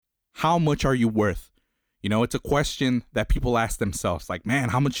how much are you worth? You know, it's a question that people ask themselves, like, man,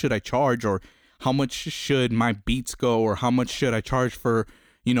 how much should I charge? Or how much should my beats go? Or how much should I charge for,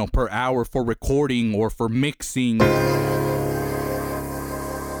 you know, per hour for recording or for mixing?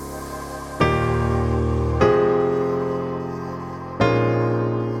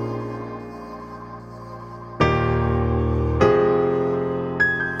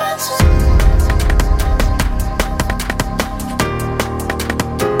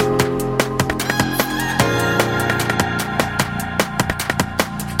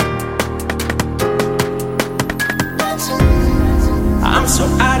 I'm so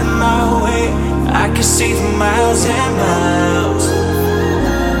out of my way, I can see for miles and miles.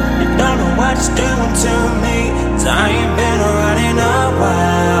 You don't know what it's doing to me, 'cause I ain't been around in a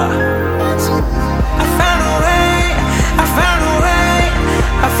while. I found a way, I found a way,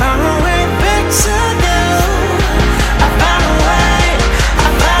 I found a way back to you. I found a way, I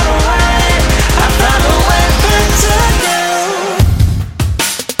found a way, I found a way back to you.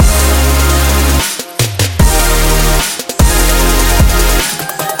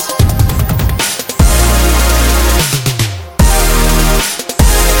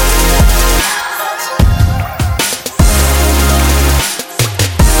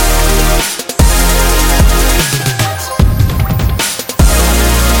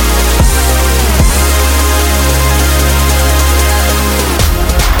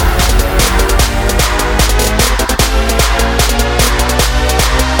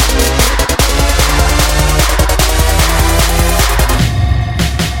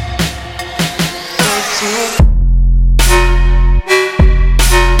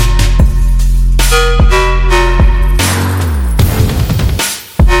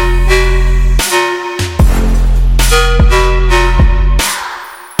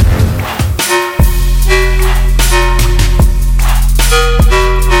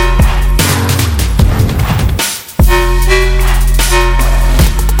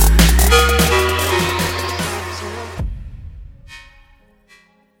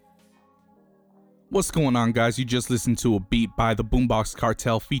 What's going on, guys? You just listened to a beat by the Boombox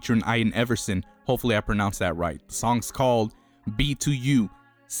Cartel featuring Ian Everson. Hopefully I pronounced that right. The song's called Beat to You.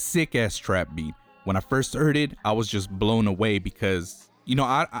 Sick ass trap beat. When I first heard it, I was just blown away because, you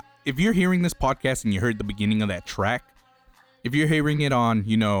know, if you're hearing this podcast and you heard the beginning of that track, if you're hearing it on,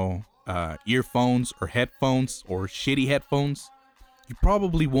 you know, earphones or headphones or shitty headphones, you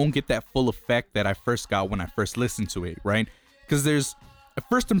probably won't get that full effect that I first got when I first listened to it, right? Because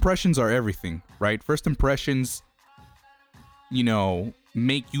first impressions are everything, right? First impressions, you know,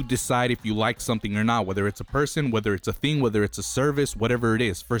 make you decide if you like something or not, whether it's a person, whether it's a thing, whether it's a service, whatever it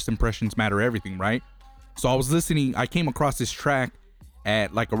is. First impressions matter everything, right? So I came across this track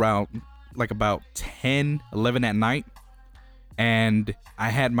at about 10, 11 at night, and I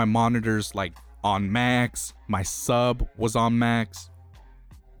had my monitors like on max, my sub was on max,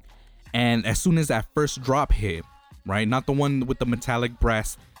 and as soon as that first drop hit, right, not the one with the metallic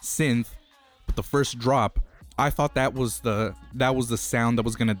brass synth, but the first drop, I thought that was the sound that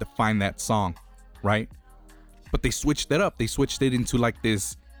was gonna define that song, right? But they switched it up. They switched it into like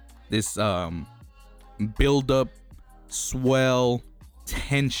this build up, swell,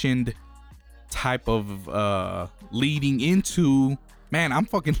 tensioned type of leading into, man, I'm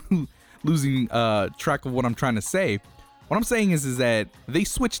fucking losing track of what I'm trying to say. What I'm saying is that they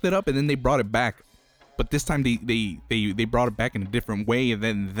switched it up and then they brought it back. But this time they brought it back in a different way, and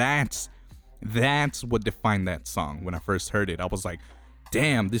then that's what defined that song. When I first heard it, I was like,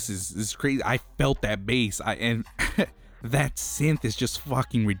 damn, this is crazy. I felt that bass, and that synth is just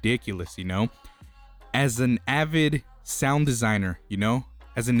fucking ridiculous, you know? As an avid sound designer, you know,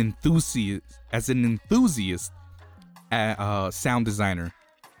 as an enthusiast sound designer,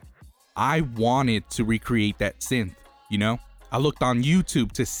 I wanted to recreate that synth, you know? I looked on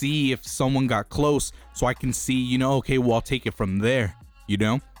YouTube to see if someone got close so I can see, you know, okay, well, I'll take it from there, you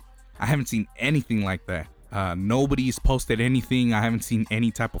know? I haven't seen anything like that. Nobody's posted anything. I haven't seen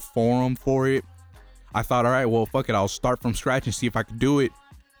any type of forum for it. I thought, all right, well, fuck it. I'll start from scratch and see if I can do it.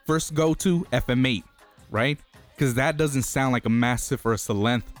 First go to FM8, right? Because that doesn't sound like a Massive or a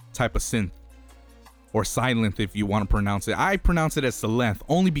Sylenth type of synth. Or Sylenth if you want to pronounce it. I pronounce it as Sylenth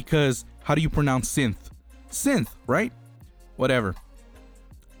only because how do you pronounce synth? Synth, right? Whatever.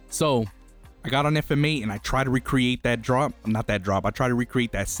 So I got on FM8 and I tried to recreate that drop. Not that drop. I tried to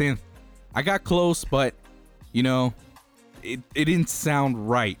recreate that synth. I got close, but you know, it didn't sound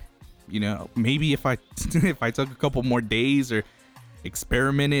right. You know, maybe if I took a couple more days or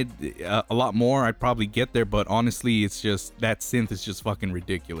experimented a lot more, I'd probably get there. But honestly, it's just that synth is just fucking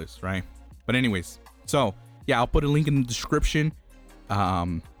ridiculous, right? But anyways, so yeah, I'll put a link in the description.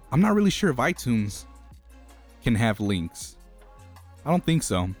 I'm not really sure if iTunes can have links. I don't think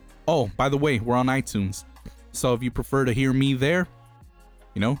so. Oh, by the way, we're on iTunes. So if you prefer to hear me there,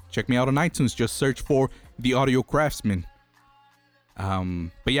 check me out on iTunes. Just search for The Audio Craftsman.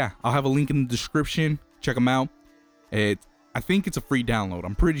 But yeah, I'll have a link in the description. Check them out. I think it's a free download.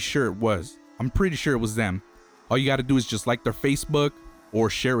 I'm pretty sure it was. Them. All you got to do is just like their Facebook or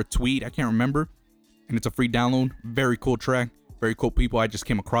share a tweet. I can't remember. And it's a free download. Very cool track. Very cool people. I just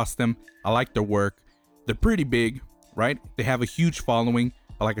came across them. I like their work. They're pretty big, right? They have a huge following.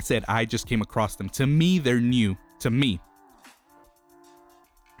 But like I said, I just came across them. To me, they're new. To me.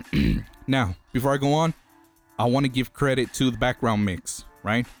 Now, before I go on, I want to give credit to the background mix,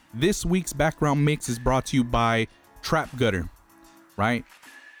 right? This week's background mix is brought to you by Trap Gutter, right?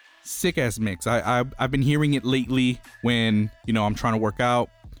 Sick ass mix. I've been hearing it lately when I'm trying to work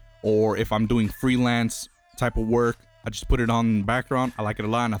out, or if I'm doing freelance type of work. I just put it on in the background. I like it a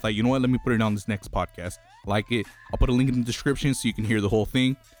lot, and I thought, you know what, let me put it on this next podcast. I like it. I'll put a link in the description so you can hear the whole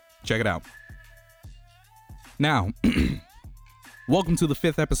thing. Check it out. Now, welcome to the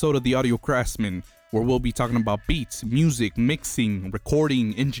 5th episode of The Audio Craftsman, where we'll be talking about beats, music, mixing,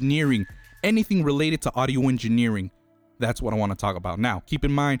 recording, engineering, anything related to audio engineering. That's what I want to talk about. Now, keep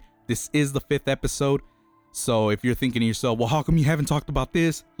in mind, this is the 5th episode. So if you're thinking to yourself, well, how come you haven't talked about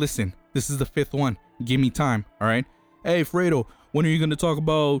this? Listen, this is the 5th one. Give me time, all right? Hey, Fredo, when are you going to talk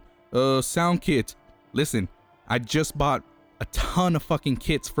about sound kits? Listen, I just bought a ton of fucking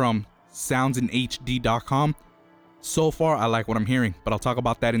kits from soundsinhd.com. So far, I like what I'm hearing, but I'll talk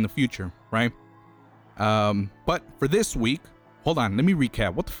about that in the future, right? But for this week, hold on, let me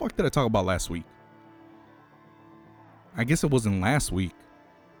recap. What the fuck did I talk about last week? I guess it wasn't last week,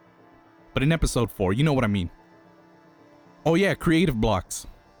 but in episode 4, you know what I mean. Oh yeah, creative blocks.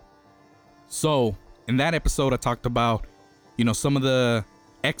 So in that episode, I talked about, some of the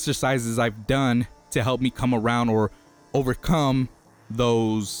exercises I've done to help me come around or overcome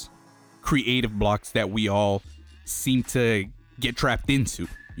those creative blocks that we all seem to get trapped into,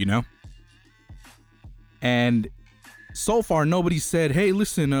 And so far, nobody said, hey,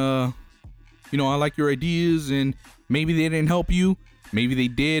 listen, I like your ideas, and maybe they didn't help you. Maybe they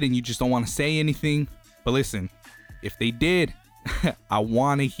did, and you just don't want to say anything. But listen, if they did, I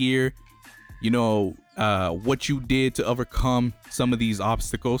want to hear, what you did to overcome some of these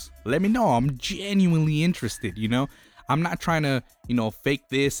obstacles. Let me know. I'm genuinely interested, I'm not trying to, fake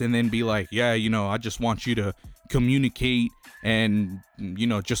this and then be like, yeah, I just want you to communicate and,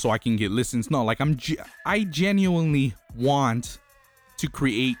 just so I can get listens. No, like I genuinely want to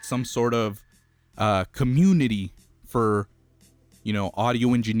create some sort of community for,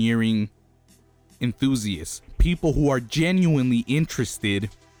 audio engineering enthusiasts, people who are genuinely interested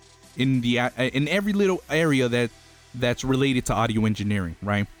in in every little area that's related to audio engineering,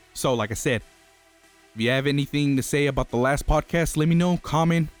 right? So like I said, if you have anything to say about the last podcast, let me know,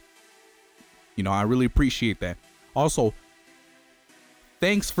 comment. I really appreciate that. Also,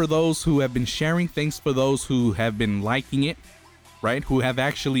 thanks for those who have been sharing. Thanks for those who have been liking it, right? Who have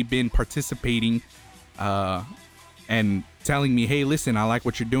actually been participating and telling me, hey, listen, I like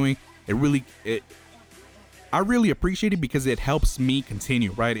what you're doing. I really appreciate it because it helps me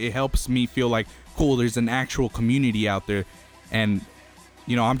continue, right? It helps me feel like, cool, there's an actual community out there. And,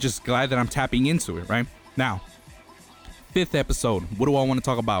 I'm just glad that I'm tapping into it, right? Now, 5th episode, what do I want to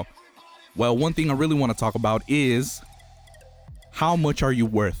talk about? Well, one thing I really want to talk about is how much are you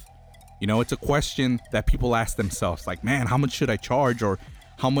worth? It's a question that people ask themselves, like, man, how much should I charge? Or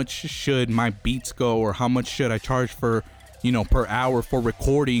how much should my beats go? Or how much should I charge for, per hour for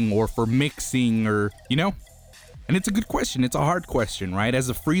recording or for mixing or, And it's a good question. It's a hard question, right? As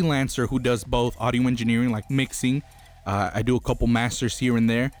a freelancer who does both audio engineering, like mixing, I do a couple masters here and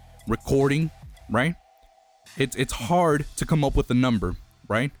there, recording, right? It's hard to come up with a number,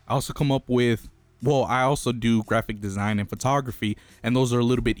 right? I also I also do graphic design and photography, and those are a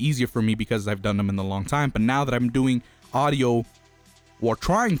little bit easier for me because I've done them in a long time. But now that I'm doing audio or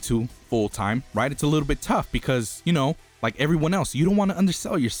trying to full time, right? It's a little bit tough because, like everyone else, you don't want to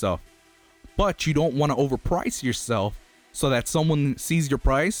undersell yourself, but you don't want to overprice yourself so that someone sees your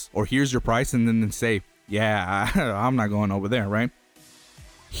price or hears your price and then say, yeah, I'm not going over there, right?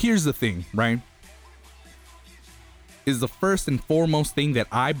 Here's the thing, right? Is the first and foremost thing that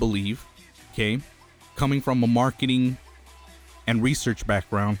I believe, okay, coming from a marketing and research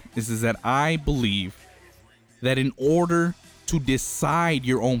background, is that I believe that in order to decide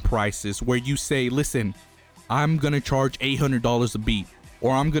your own prices, where you say, listen, I'm going to charge $800 a beat,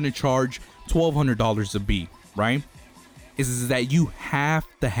 or I'm going to charge $1,200 a beat, right? Is that you have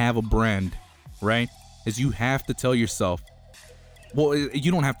to have a brand, right? Is you have to tell yourself, Well,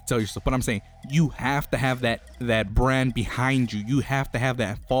 you don't have to tell yourself, but I'm saying you have to have that brand behind you. You have to have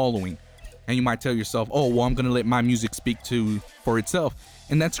that following. And you might tell yourself, oh, well, I'm going to let my music speak for itself.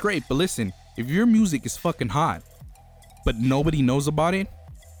 And that's great. But listen, if your music is fucking hot, but nobody knows about it,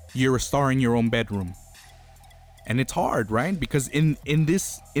 you're a star in your own bedroom. And it's hard, right? Because in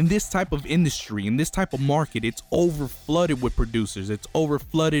this type of industry, in this type of market, it's over flooded with producers. It's over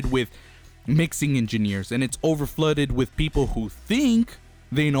flooded with mixing engineers, and it's over flooded with people who think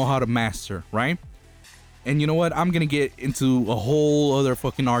they know how to master, right? And you know what? I'm gonna get into a whole other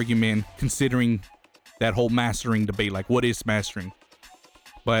fucking argument considering that whole mastering debate. Like, what is mastering?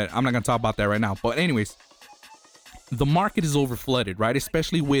 But I'm not gonna talk about that right now. But anyways, the market is over flooded, right?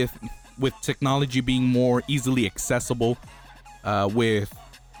 Especially with technology being more easily accessible, with,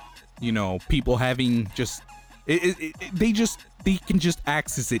 you know, people having just they can just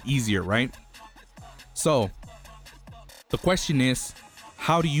access it easier, right? So the question is,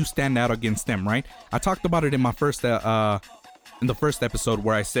 how do you stand out against them, right? I talked about it in my first in the first episode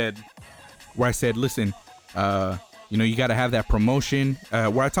where I said, listen, you know, you got to have that promotion,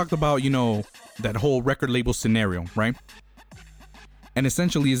 where I talked about, you know, that whole record label scenario, right? And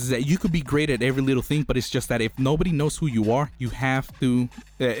essentially is that you could be great at every little thing, but it's just that if nobody knows who you are, you have to,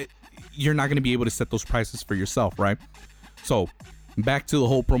 you're not going to be able to set those prices for yourself, right? So back to the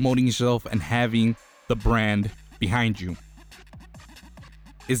whole promoting yourself and having the brand behind you.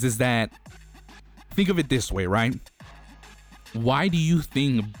 Is that, think of it this way, right? Why do you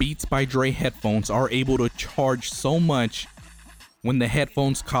think Beats by Dre headphones are able to charge so much when the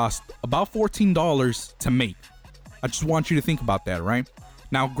headphones cost about $14 to make? I just want you to think about that, right?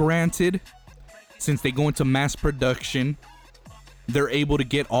 Now, granted, since they go into mass production, they're able to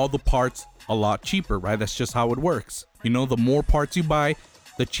get all the parts a lot cheaper, right? That's just how it works. You know, the more parts you buy,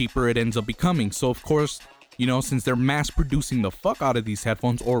 the cheaper it ends up becoming. So, of course, you know, since they're mass producing the fuck out of these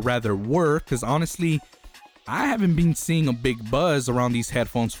headphones, or rather were, because honestly, I haven't been seeing a big buzz around these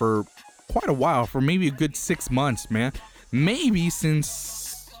headphones for quite a while, for maybe a good 6 months, man. Maybe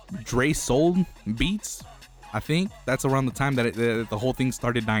since Dre sold Beats. I think that's around the time that the whole thing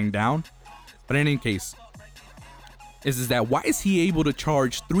started dying down. But in any case, is that why is he able to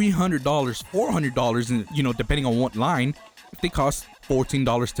charge $300, $400, and, you know, depending on what line, if they cost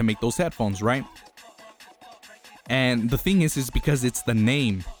 $14 to make those headphones, right? And the thing is because it's the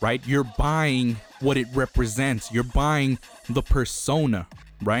name, right? You're buying what it represents. You're buying the persona,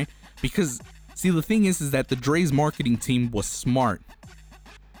 right? Because see, the thing is that the Dre's marketing team was smart.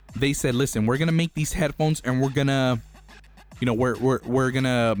 They said, listen, we're gonna make these headphones and we're gonna, you know, we're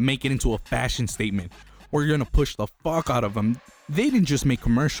gonna make it into a fashion statement. We're gonna push the fuck out of them. They didn't just make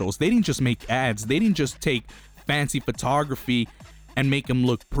commercials. They didn't just make ads. They didn't just take fancy photography and make them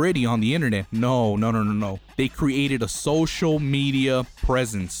look pretty on the internet. No. They created a social media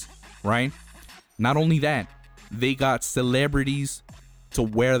presence, right? Not only that, they got celebrities to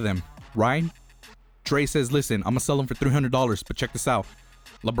wear them, right? Dre says, listen, I'm gonna sell them for $300, but check this out.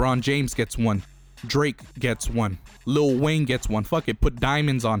 LeBron James gets one. Drake gets one. Lil Wayne gets one. Fuck it, put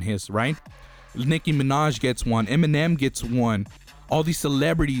diamonds on his, right? Nicki Minaj gets one. Eminem gets one. All these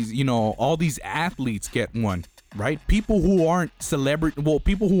celebrities, you know, all these athletes get one, right? People who aren't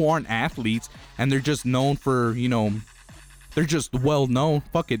people who aren't athletes and they're just known for, you know, they're just well known.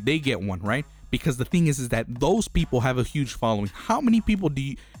 Fuck it, they get one, right? Because the thing is that those people have a huge following. How many people do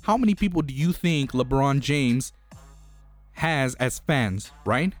you think LeBron James has as fans,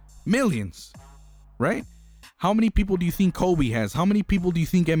 right? Millions, right? How many people do you think Kobe has? How many people do you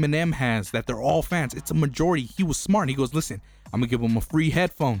think Eminem has that they're all fans? It's a majority. He was smart. He goes, listen, I'm gonna give him a free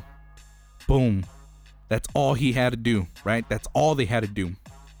headphone. Boom. That's all he had to do, right? That's all they had to do.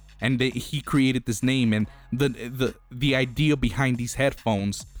 And he created this name, and the idea behind these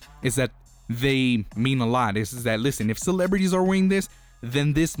headphones is that they mean a lot. This is that, listen, if celebrities are wearing this,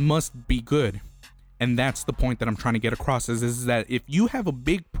 then this must be good. And that's the point that I'm trying to get across is that if you have a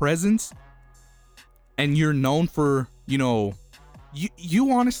big presence and you're known for, you know,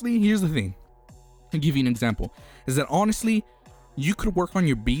 you honestly, here's the thing. I'll give you an example. Is that honestly, you could work on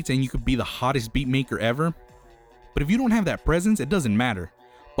your beats and you could be the hottest beat maker ever. But if you don't have that presence, it doesn't matter.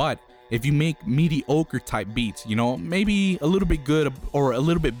 But if you make mediocre type beats, you know, maybe a little bit good or a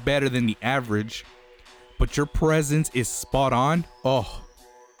little bit better than the average, but your presence is spot on, oh,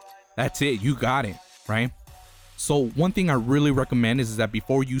 that's it. You got it, right? So one thing I really recommend is that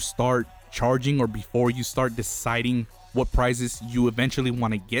before you start charging or before you start deciding what prices you eventually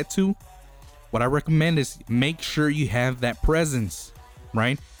want to get to, what I recommend is make sure you have that presence,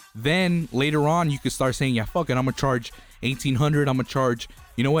 right? Then later on you could start saying, yeah, fuck it, I'm gonna charge $1,800. I'm gonna charge,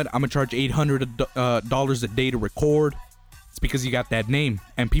 you know what, I'm gonna charge $800 a day to record. It's because you got that name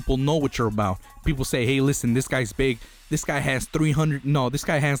and people know what you're about. People say, hey, listen, this guy's big. This guy has this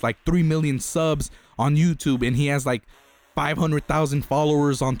guy has like 3 million subs on YouTube, and he has like 500,000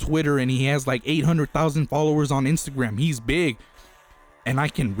 followers on Twitter, and he has like 800,000 followers on Instagram. He's big, and I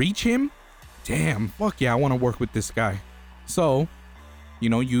can reach him. Damn, fuck yeah, I want to work with this guy. So, you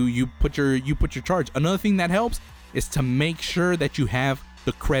know, you put your charge. Another thing that helps is to make sure that you have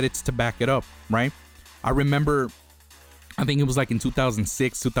the credits to back it up, right? I remember, I think it was like in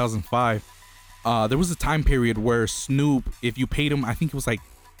 2006, 2005. There was a time period where Snoop, if you paid him, I think it was like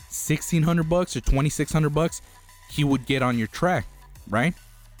 $1,600 or $2,600, he would get on your track, right?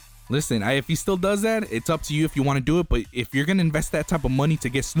 Listen, if he still does that, it's up to you if you want to do it. But if you're gonna invest that type of money to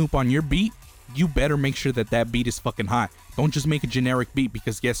get Snoop on your beat, you better make sure that that beat is fucking hot. Don't just make a generic beat,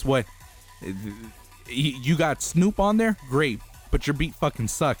 because guess what? You got Snoop on there, great, but your beat fucking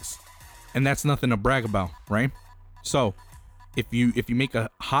sucks, and that's nothing to brag about, right? So if you make a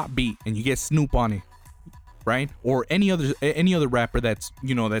hot beat and you get Snoop on it, right, or any other rapper that's,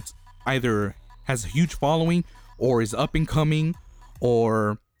 you know, that's either has a huge following or is up and coming,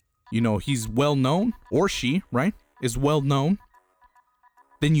 or, you know, he's well known, or she, right, is well known,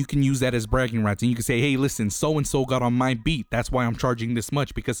 then you can use that as bragging rights, and you can say, hey, listen, so and so got on my beat, that's why I'm charging this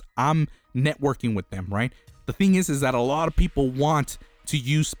much, because I'm networking with them, right? The thing is that a lot of people want to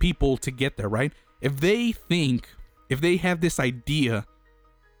use people to get there, right? If they have this idea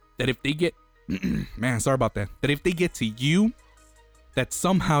that if they get man, sorry about that if they get to you, that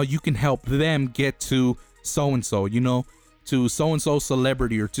somehow you can help them get to so and so, you know, to so and so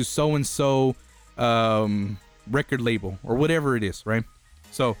celebrity, or to so and so record label, or whatever it is, right?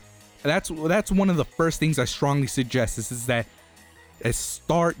 So that's one of the first things I strongly suggest is that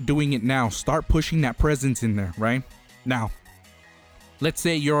start doing it now. Start pushing that presence in there, right? Now, let's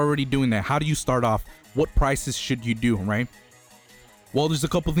say you're already doing that. How do you start off? What prices should you do, right? Well, there's a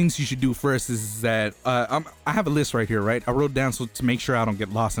couple things you should do. First is that I have a list right here, right? I wrote down so to make sure I don't get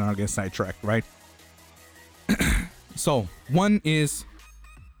lost and I don't get sidetracked, right? So one is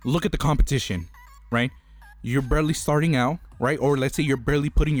look at the competition, right? You're barely starting out, right? Or let's say you're barely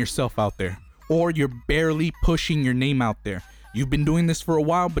putting yourself out there, or you're barely pushing your name out there. You've been doing this for a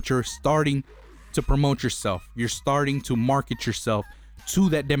while, but you're starting to promote yourself. You're starting to market yourself to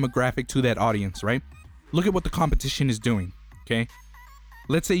that demographic, to that audience, right? Look at what the competition is doing, okay?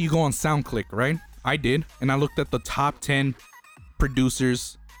 Let's say you go on SoundClick, right? I did, and I looked at the top 10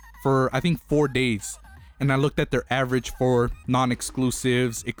 producers for, I think, 4 days. And I looked at their average for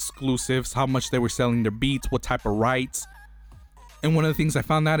non-exclusives, exclusives, how much they were selling their beats, what type of rights. And one of the things I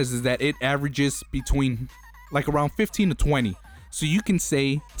found out is that it averages between like around 15 to 20. So you can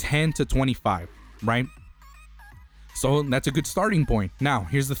say 10 to 25, right? So that's a good starting point. Now,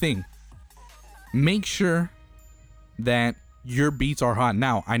 here's the thing. Make sure that your beats are hot.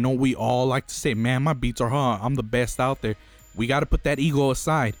 Now, I know we all like to say, man, my beats are hot, I'm the best out there. We got to put that ego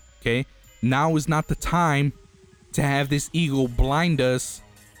aside, okay? Now is not the time to have this ego blind us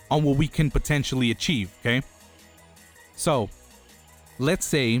on what we can potentially achieve, okay? So, let's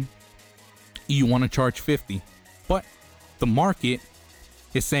say you want to charge 50, but the market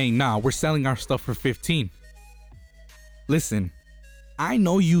is saying, nah, we're selling our stuff for 15. Listen, I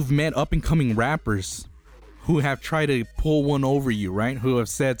know you've met up and coming rappers who have tried to pull one over you, right? Who have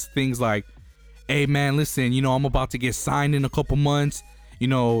said things like, hey man, listen, you know, I'm about to get signed in a couple months. You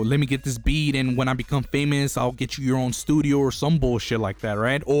know, let me get this beat, and when I become famous, I'll get you your own studio or some bullshit like that,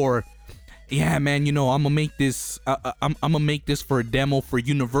 right? Or, yeah, man, you know, I'm gonna make this. I'm gonna make this for a demo for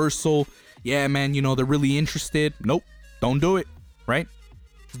Universal. Yeah, man, you know, they're really interested. Nope, don't do it, right?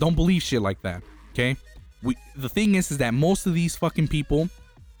 Just don't believe shit like that, okay? The thing is that most of these fucking people,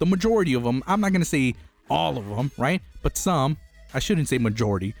 the majority of them, I'm not gonna say all of them, right? But some, I shouldn't say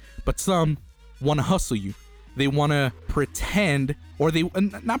majority, but some want to hustle you. They want to pretend, or they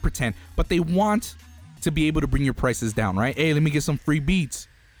not pretend, but they want to be able to bring your prices down, right? Hey, let me get some free beats.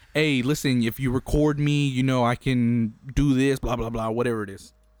 Hey, listen, if you record me, you know, I can do this, blah, blah, blah, whatever it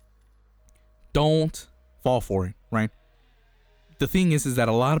is. Don't fall for it, right? The thing is that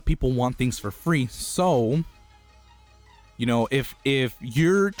a lot of people want things for free. So, you know, if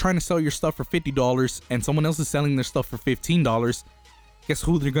you're trying to sell your stuff for $50 and someone else is selling their stuff for $15, guess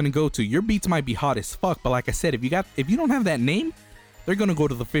who they're gonna go to? Your beats might be hot as fuck, but like I said, if you don't have that name, they're gonna go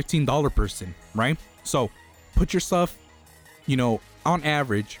to the $15 person, right? So put your stuff, you know, on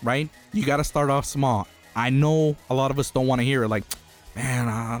average, right? You gotta start off small. I know a lot of us don't want to hear it, like, man,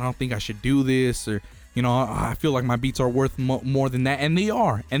 I don't think I should do this, or, you know, I feel like my beats are worth more than that, and they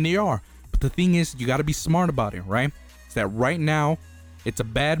are. But the thing is, you gotta be smart about it, right? It's that right now, it's a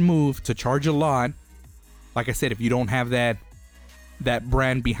bad move to charge a lot like I said, if you don't have that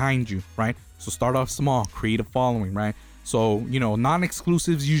brand behind you, right? So start off small, create a following, right? So, you know,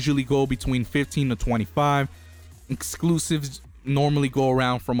 non-exclusives usually go between 15 to 25. Exclusives normally go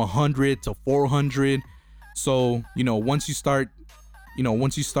around from 100 to 400. So, you know, once you start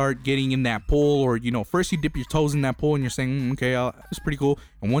getting in that pool, or, you know, first you dip your toes in that pool and you're saying, okay, it's pretty cool.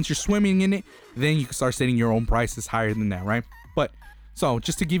 And once you're swimming in it, then you can start setting your own prices higher than that, right? But so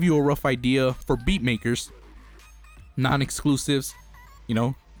just to give you a rough idea for beat makers, non-exclusives, you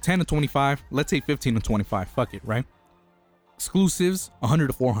know, 10 to 25, let's say 15 to 25, fuck it, right? Exclusives, 100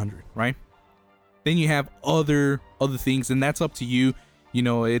 to 400, right? Then you have other things, and that's up to you. You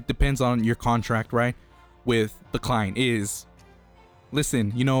know, it depends on your contract, right? With the client is,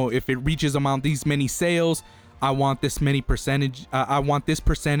 listen, you know, if it reaches these many sales, I want this many percentage. I want this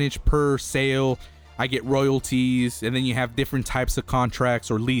percentage per sale. I get royalties. And then you have different types of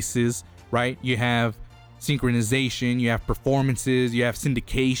contracts or leases, right? You have synchronization, you have performances, you have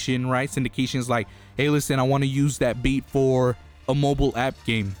syndication, right? Syndication is like, hey, listen, I want to use that beat for a mobile app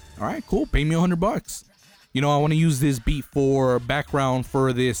game. All right, cool. Pay me $100. You know, I want to use this beat for background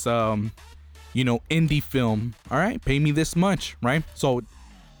for this, you know, indie film. All right, pay me this much, right? So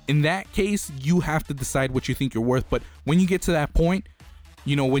in that case, you have to decide what you think you're worth. But when you get to that point,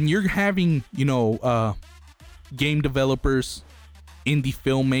 you know, when you're having, you know, game developers, indie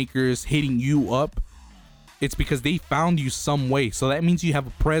filmmakers hitting you up, it's because they found you some way. So that means you have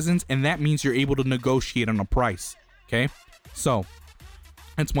a presence, and that means you're able to negotiate on a price. Okay, so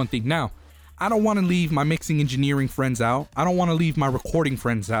that's one thing. Now, I don't want to leave my mixing engineering friends out. I don't want to leave my recording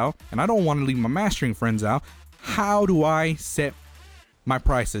friends out, and I don't want to leave my mastering friends out. How do I set my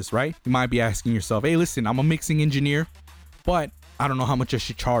prices, right? You might be asking yourself, hey, listen, I'm a mixing engineer, but I don't know how much I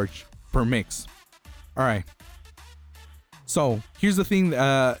should charge per mix. All right. So here's the thing.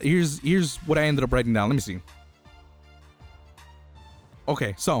 Here's what I ended up writing down. Let me see.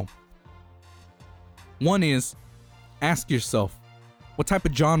 Okay, so one is, ask yourself, what type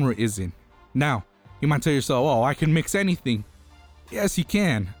of genre is it? Now, you might tell yourself, oh, I can mix anything. Yes, you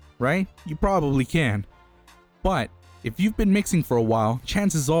can, right? You probably can. But if you've been mixing for a while,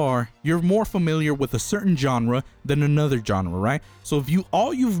 chances are you're more familiar with a certain genre than another genre, right? So if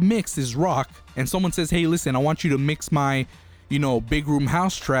all you've mixed is rock, and someone says, hey, listen, I want you to mix my, you know, big room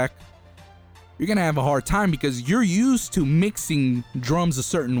house track, you're gonna have a hard time because you're used to mixing drums a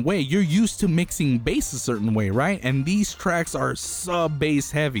certain way. You're used to mixing bass a certain way, right? And these tracks are sub-bass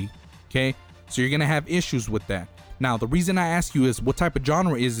heavy, okay? So you're gonna have issues with that. Now, the reason I ask you is what type of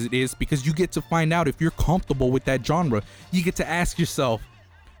genre is because you get to find out if you're comfortable with that genre. You get to ask yourself,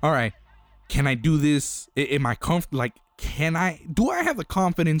 all right, can I do this? Am I comfortable? Like, do I have the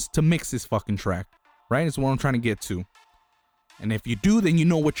confidence to mix this fucking track? Right? Is what I'm trying to get to. And if you do, then you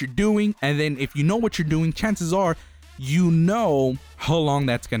know what you're doing. And then if you know what you're doing, chances are you know how long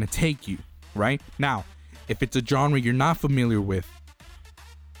that's going to take you, right? Now, if it's a genre you're not familiar with,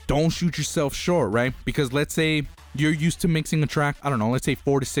 don't shoot yourself short, right? Because let's say you're used to mixing a track, I don't know, let's say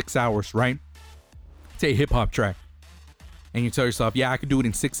 4 to 6 hours, right? Say a hip hop track. And you tell yourself, yeah, I could do it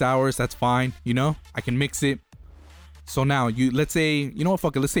in 6 hours. That's fine. You know, I can mix it. So now let's say, you know what,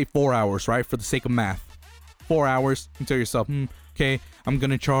 fuck it. Let's say 4 hours, right? For the sake of math. 4 hours. You tell yourself, okay, I'm going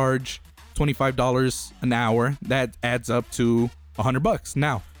to charge $25 an hour. That adds up to $100.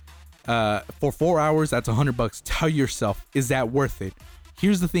 Now, for 4 hours, that's $100. Tell yourself, is that worth it?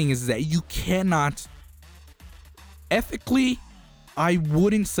 Here's the thing is that you cannot, ethically, I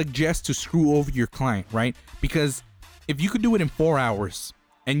wouldn't suggest to screw over your client, right? Because if you could do it in 4 hours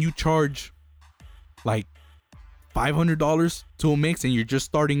and you charge like $500 to a mix and you're just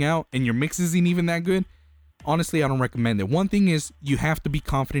starting out and your mix isn't even that good, honestly, I don't recommend it. One thing is you have to be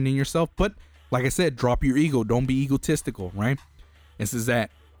confident in yourself, but like I said, drop your ego. Don't be egotistical, right? This is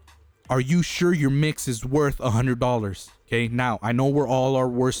that. Are you sure your mix is worth $100? Okay, now I know we're all our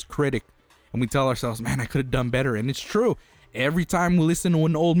worst critic and we tell ourselves, man, I could have done better. And it's true. Every time we listen to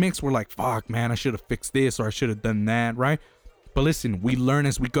an old mix, we're like, fuck, man, I should have fixed this or I should have done that, right? But listen, we learn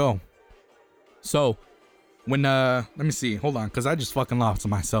as we go. So when, let me see, hold on, because I just fucking lost to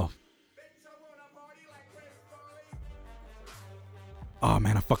myself. Oh,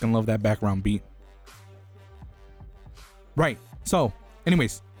 man, I fucking love that background beat. Right, so,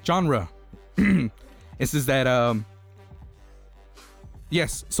 anyways, genre. This is that,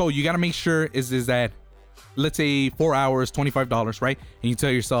 yes, so you got to make sure is that, let's say 4 hours, $25, right? And you tell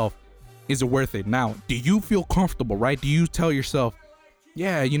yourself, is it worth it? Now, do you feel comfortable, right? Do you tell yourself,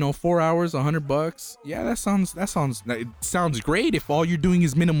 yeah, you know, 4 hours, $100. Yeah, it sounds great if all you're doing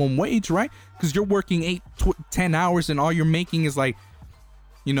is minimum wage, right? Because you're working 10 hours and all you're making is like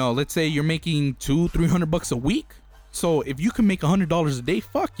You know, let's say you're making $200-300 a week. So if you can make $100 a day,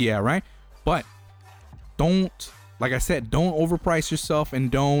 fuck yeah, right? But don't, like I said, don't overprice yourself,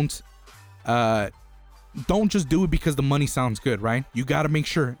 and don't just do it because the money sounds good, right? You got to make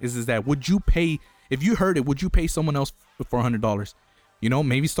sure is that would you pay, if you heard it, would you pay someone else for $100? You know,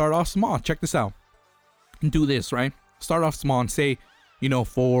 maybe start off small. Check this out. And do this, right? Start off small and say, you know,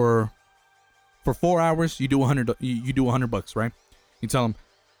 for 4 hours, you do $100, right? You tell them,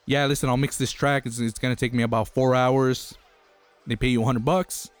 yeah, listen, I'll mix this track. It's going to take me about 4 hours. They pay you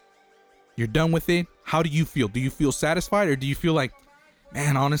 $100. You're done with it. How do you feel? Do you feel satisfied, or do you feel like,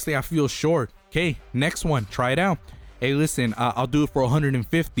 man, honestly, I feel short? Okay, next one, try it out. Hey, listen, I'll do it for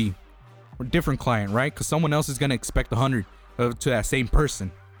 150. For a different client, right? Because someone else is going to expect 100 to that same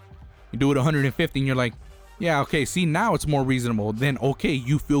person. You do it 150 and you're like, yeah, okay, see, now it's more reasonable. Then, okay,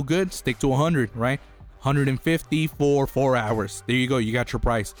 you feel good, stick to 100, right? 150 for 4 hours. There you go, you got your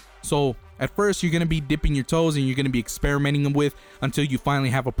price. So at first you're going to be dipping your toes and you're going to be experimenting with until you finally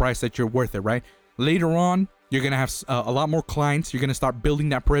have a price that you're worth it, right? Later on, you're going to have a lot more clients. You're going to start building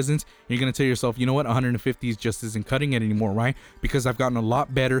that presence. You're going to tell yourself, you know what, 150 just isn't cutting it anymore, right? Because I've gotten a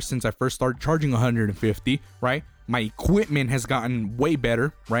lot better since I first started charging 150, right? My equipment has gotten way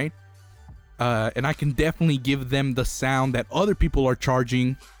better, right? And I can definitely give them the sound that other people are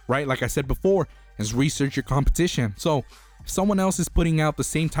charging, right? Like I said before, is research your competition. So if someone else is putting out the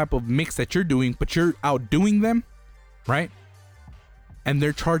same type of mix that you're doing, but you're outdoing them, right? And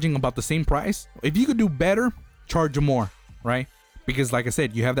they're charging about the same price. If you could do better, charge more, right? Because like I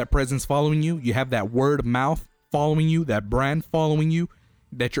said, you have that presence following you. You have that word of mouth following you, that brand following you,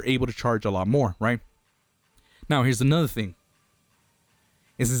 that you're able to charge a lot more, right? Now, here's another thing.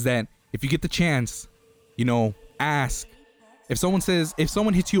 Is that if you get the chance, you know, ask. If someone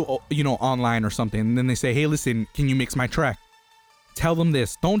hits you, you know, online or something, and then they say, hey, listen, can you mix my track? Tell them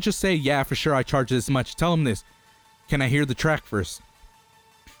this. Don't just say, yeah, for sure, I charge this much. Tell them this. Can I hear the track first?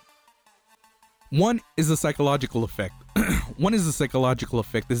 One is the psychological effect.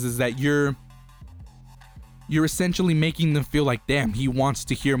 This is that you're essentially making them feel like, damn, he wants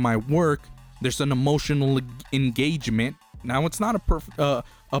to hear my work. There's an emotional engagement. Now, it's not a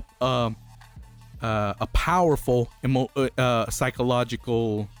powerful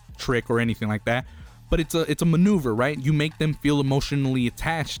psychological trick or anything like that, but it's a maneuver, right? You make them feel emotionally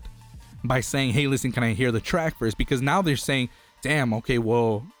attached by saying, hey, listen, can I hear the track first? Because now they're saying, damn, okay,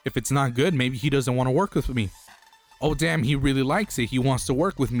 well, if it's not good, maybe he doesn't want to work with me. Oh, damn, he really likes it. He wants to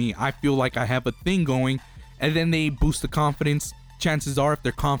work with me. I feel like I have a thing going. And then they boost the confidence. Chances are, if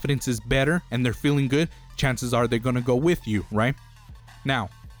their confidence is better and they're feeling good, chances are they're going to go with you, right?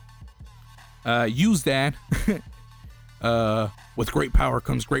 Now, use that. With great power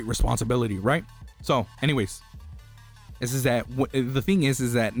comes great responsibility, right? So, anyways, the thing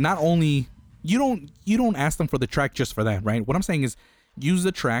is that not only you don't ask them for the track just for that, right? What I'm saying is use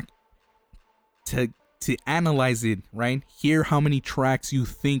the track to analyze it, right? Hear how many tracks you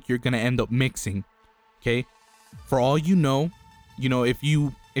think you're gonna end up mixing. Okay, for all you know, if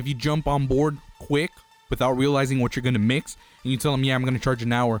you jump on board quick without realizing what you're gonna mix, and you tell them, yeah, I'm gonna charge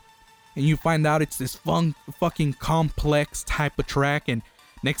an hour, and you find out it's this fucking complex type of track, and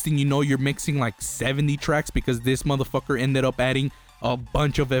next thing you know, you're mixing like 70 tracks because this motherfucker ended up adding a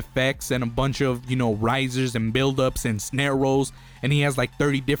bunch of effects and a bunch of, risers and buildups and snare rolls, and he has like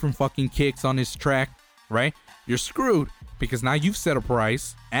 30 different fucking kicks on his track, right? You're screwed, because now you've set a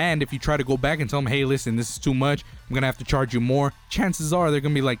price, and if you try to go back and tell them, hey, listen, this is too much, I'm gonna have to charge you more, chances are they're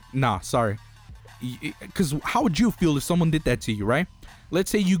gonna be like, nah, sorry. Because how would you feel if someone did that to you, right? Let's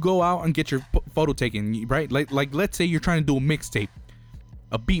say you go out and get your photo taken, right? Like let's say you're trying to do a mixtape,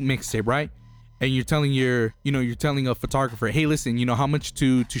 a beat mixtape, right? And you're telling you're telling a photographer, hey, listen, how much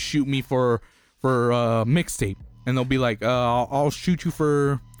to shoot me for mixtape, and they'll be like, I'll shoot you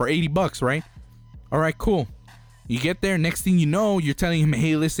for $80, right? All right, cool. You get there, next thing you know, you're telling him,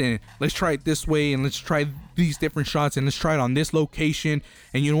 hey, listen, let's try it this way, and let's try these different shots, and let's try it on this location,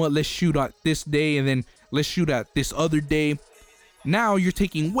 and you know what, let's shoot at this day, and then let's shoot at this other day. Now you're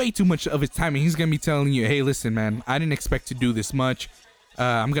taking way too much of his time, and he's gonna be telling you, hey, listen, man, I didn't expect to do this much.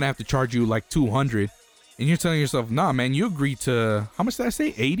 I'm gonna have to charge you like $200. And you're telling yourself, nah, man, you agreed to, how much did I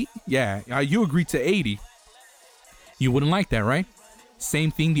say? 80? Yeah, you agreed to 80. You wouldn't like that, right?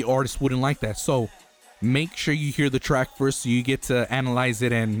 Same thing, the artist wouldn't like that. So make sure you hear the track first so you get to analyze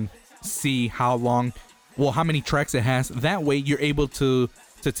it and see how many tracks it has. That way you're able to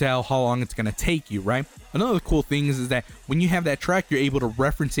tell how long it's gonna take you, right? Another cool thing is that when you have that track, you're able to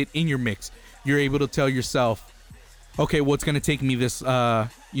reference it in your mix. You're able to tell yourself, okay, well, it's gonna take me this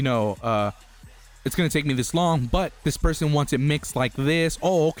it's gonna take me this long, but this person wants it mixed like this.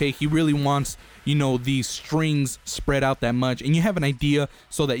 Oh, okay, he really wants, these strings spread out that much, and you have an idea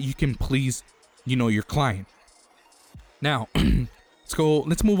so that you can please, your client. Now,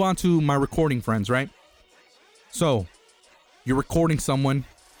 let's move on to my recording friends, right? So, you're recording someone,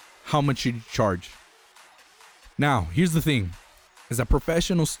 how much should you charge? Now, here's the thing, is that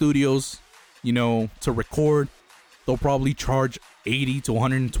professional studios, to record, they'll probably charge $80 to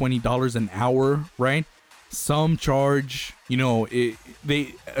 $120 an hour, right? Some charge,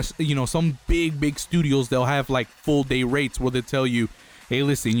 some big studios, they'll have like full day rates where they tell you, hey,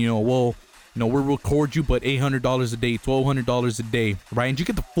 listen, we'll record you, but $800 a day, $1,200 a day, right? And you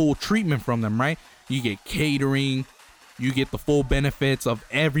get the full treatment from them, right? You get catering, you get the full benefits of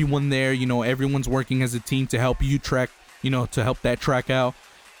everyone there. Everyone's working as a team to help you track, to help that track out.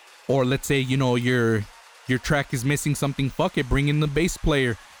 Or let's say, your track is missing something. Fuck it, bring in the bass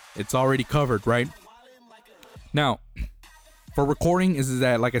player. It's already covered, right? Now, for recording, is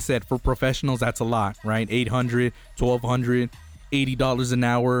that, like I said, for professionals, that's a lot, right? $800, $1,200, $80 an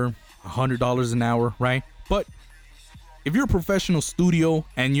hour, $100 an hour, right? But if you're a professional studio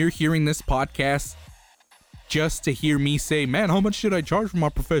and you're hearing this podcast just to hear me say, man, how much should I charge for my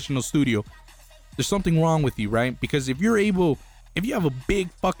professional studio? There's something wrong with you, right? Because if you have a big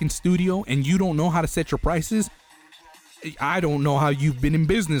fucking studio and you don't know how to set your prices, I don't know how you've been in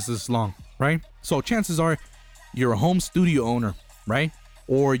business this long, right? So chances are you're a home studio owner, right?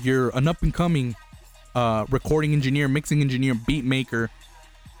 Or you're an up and coming recording engineer, mixing engineer, beat maker,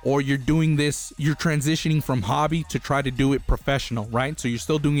 or you're doing this, you're transitioning from hobby to try to do it professional, right? So you're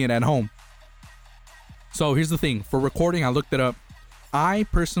still doing it at home. So here's the thing, for recording, I looked it up. I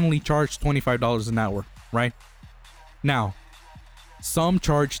personally charge $25 an hour, right? Now, some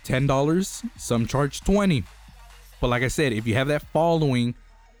charge $10, some charge $20. But like I said, if you have that following,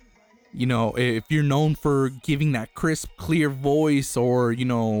 if you're known for giving that crisp, clear voice, or, you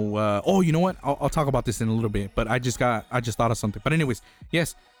know what? I'll talk about this in a little bit, but I just thought of something. But anyways,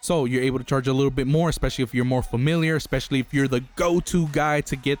 yes. So you're able to charge a little bit more, especially if you're more familiar, especially if you're the go-to guy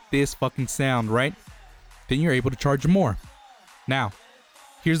to get this fucking sound, right? Then you're able to charge more. Now,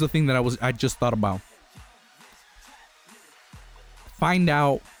 here's the thing that I just thought about. Find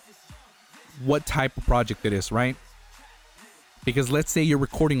out what type of project it is, right? Because let's say you're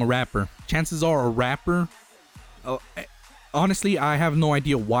recording a rapper. Chances are a rapper, honestly, I have no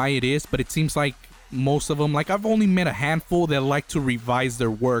idea why it is, but it seems like most of them, like I've only met a handful that like to revise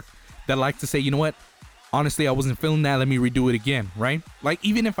their work, that like to say, you know what? Honestly, I wasn't feeling that. Let me redo it again, right? Like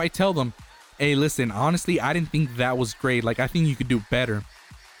even if I tell them, hey, listen, honestly, I didn't think that was great. Like I think you could do better.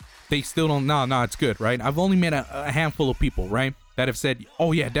 They still don't, no, it's good, right? I've only met a handful of people, right? That have said,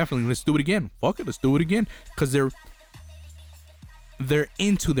 oh yeah, definitely, let's do it again. Fuck it, let's do it again. Because they're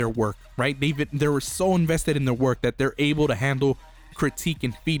into their work, right? They're so invested in their work that they're able to handle critique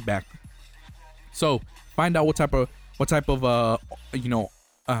and feedback. So find out what type of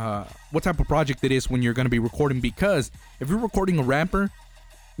project it is when you're going to be recording, because if you're recording a rapper,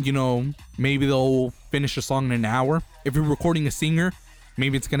 maybe they'll finish a song in an hour. If you're recording a singer,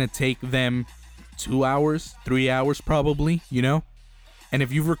 maybe it's going to take them 2 hours, 3 hours probably, And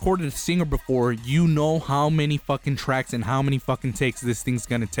if you've recorded a singer before, you know how many fucking tracks and how many fucking takes this thing's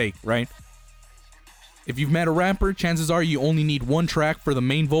gonna take, right? If you've met a rapper, chances are you only need one track for the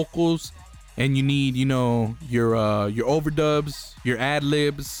main vocals, and you need, your overdubs, your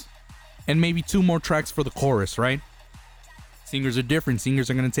ad-libs, and maybe 2 more tracks for the chorus, right? Singers are different. Singers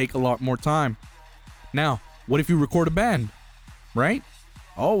are gonna take a lot more time. Now, what if you record a band, right?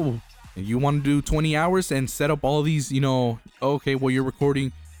 Oh, you want to do 20 hours and set up all these, okay, well, you're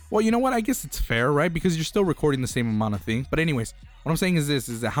recording. Well, you know what? I guess it's fair, right? Because you're still recording the same amount of things. But anyways, what I'm saying is this,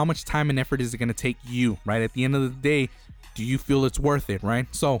 is that how much time and effort is it going to take you, right? At the end of the day, do you feel it's worth it, right?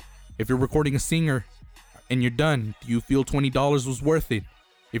 So if you're recording a singer and you're done, do you feel $20 was worth it?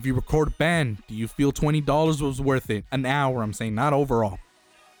 If you record a band, do you feel $20 was worth it? An hour, I'm saying, not overall.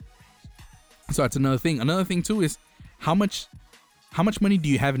 So that's another thing. Another thing too is how much money do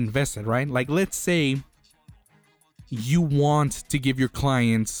you have invested, right? Like, let's say you want to give your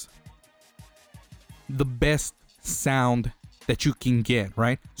clients the best sound that you can get,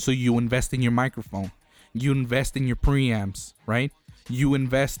 right? So you invest in your microphone, you invest in your preamps, right? You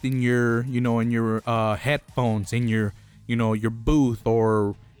invest in your, headphones, in your, your booth,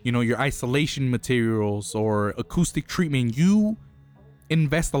 or, your isolation materials or acoustic treatment. You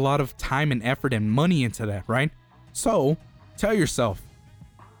invest a lot of time and effort and money into that, right? So tell yourself,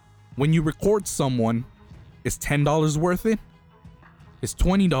 when you record someone, is $10 worth it? Is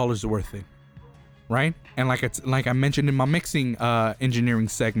 $20 worth it? Right? And like I mentioned in my mixing engineering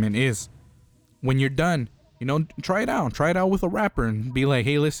segment, is when you're done, try it out. Try it out with a rapper and be like,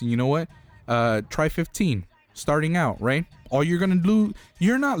 hey, listen, you know what? Try 15 starting out, right? All you're gonna do,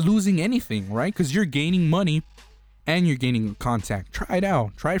 you're not losing anything, right? Because you're gaining money and you're gaining contact. Try it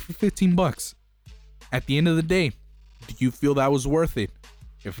out. Try it for $15. At the end of the day, do you feel that was worth it?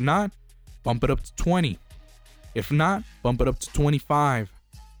 If not, bump it up to 20. If not, bump it up to 25.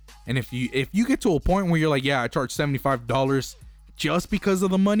 And if you get to a point where you're like, yeah, I charge $75 just because of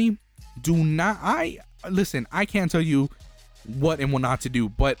the money, do not. Listen, I can't tell you what and what not to do,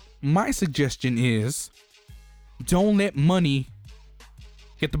 but my suggestion is don't let money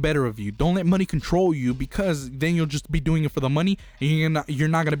get the better of you. Don't let money control you, because then you'll just be doing it for the money, and you're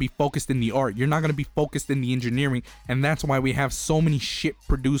not going to be focused in the art. You're not going to be focused in the engineering. And that's why we have so many shit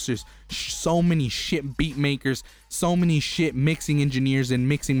producers, so many shit beat makers, so many shit mixing engineers and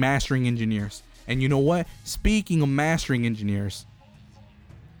mixing mastering engineers. And you know what? Speaking of mastering engineers,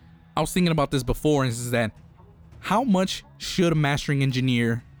 I was thinking about this before, and this is that how much should a mastering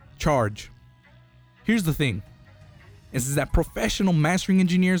engineer charge? Here's the thing. Is that professional mastering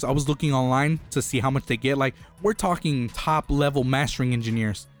engineers, I was looking online to see how much they get. Like, we're talking top level mastering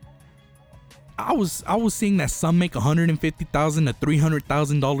engineers. I was seeing that some make $150,000 to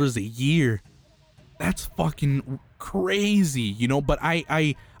 $300,000 a year. That's fucking crazy, but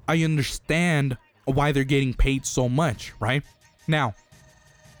I understand why they're getting paid so much, right? Now,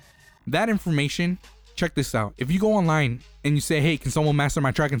 that information, check this out. If you go online and you say, hey, can someone master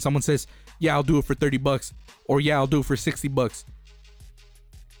my track? And someone says, yeah, I'll do it for $30, or yeah, I'll do it for $60.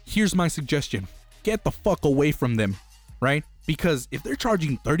 Here's my suggestion. Get the fuck away from them, right? Because if they're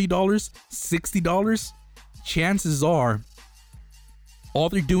charging $30, $60, chances are all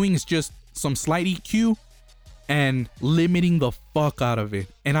they're doing is just some slight EQ and limiting the fuck out of it.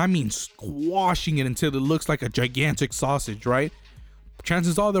 And I mean squashing it until it looks like a gigantic sausage, right?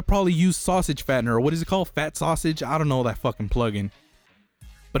 Chances are they'll probably use sausage fattener, or what is it called? Fat sausage? I don't know that fucking plugin.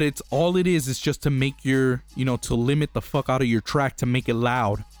 But it's all it is just to make your, to limit the fuck out of your track, to make it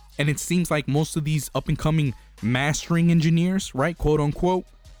loud. And it seems like most of these up and coming mastering engineers, right, quote unquote,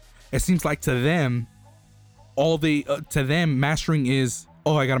 it seems like to them mastering is,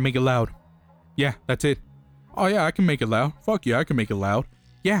 oh, I gotta make it loud. Yeah, that's it. Oh yeah, I can make it loud. Fuck yeah, I can make it loud.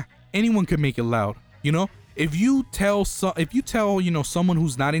 Yeah, anyone can make it loud. If you tell someone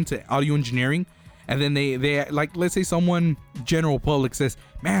who's not into audio engineering, and then they like, let's say someone general public says,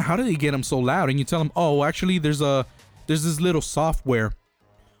 man, how do they get them so loud? And you tell them, oh, actually there's this little software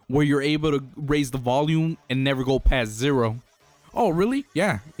where you're able to raise the volume and never go past 0. Oh, really?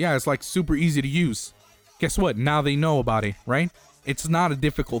 Yeah, it's like super easy to use. Guess what? Now they know about it, right? It's not a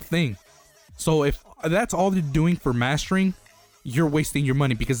difficult thing. So if that's all they're doing for mastering, you're wasting your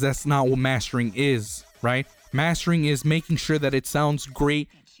money, because that's not what mastering is, right? Mastering is making sure that it sounds great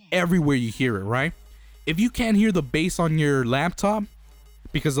everywhere you hear it, right? If you can't hear the bass on your laptop,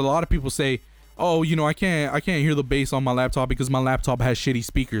 because a lot of people say, oh, I can't hear the bass on my laptop because my laptop has shitty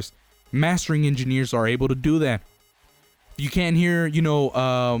speakers. Mastering engineers are able to do that. You can't hear,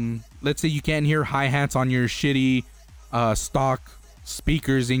 let's say you can't hear hi-hats on your shitty stock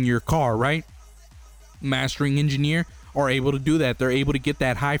speakers in your car, right? Mastering engineer are able to do that. They're able to get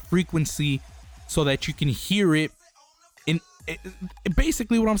that high frequency so that you can hear it.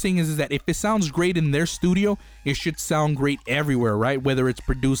 Basically what I'm saying is that if it sounds great in their studio, it should sound great everywhere, right? Whether it's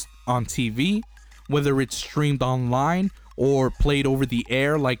produced on TV, whether it's streamed online, or played over the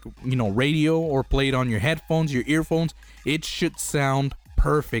air like radio, or played on your headphones, your earphones, it should sound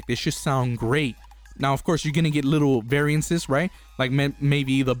perfect. It should sound great. Now, of course, you're gonna get little variances, right? Like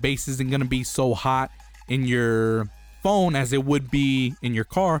maybe the bass isn't gonna be so hot in your phone as it would be in your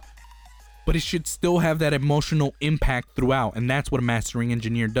car, but it should still have that emotional impact throughout. And that's what a mastering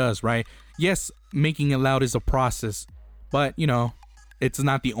engineer does, right? Yes, making it loud is a process, but it's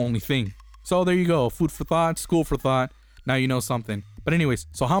not the only thing. So there you go. Food for thought, school for thought. Now you know something. But anyways,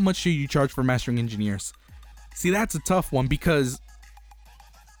 so how much should you charge for mastering engineers? See, that's a tough one, because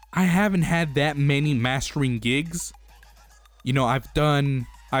I haven't had that many mastering gigs. I've done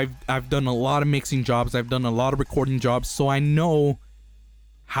a lot of mixing jobs. I've done a lot of recording jobs, so I know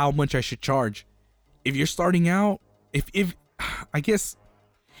how much I should charge. If you're starting out, if I guess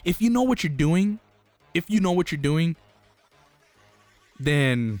if you know what you're doing,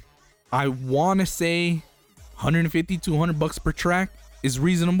 then I want to say $150 to $200 per track is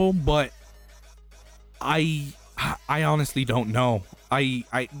reasonable, but I honestly don't know.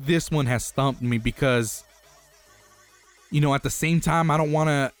 I this one has stumped me, because at the same time, I don't want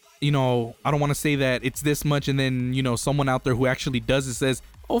to say that it's this much, and then someone out there who actually does it says,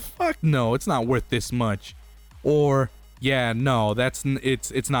 oh fuck no, it's not worth this much. Or yeah, no,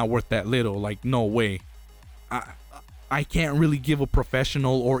 it's not worth that little. Like, no way. I can't really give a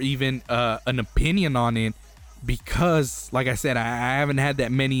professional or even an opinion on it because, like I said, I haven't had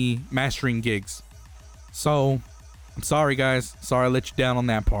that many mastering gigs. So, I'm sorry, guys. Sorry I let you down on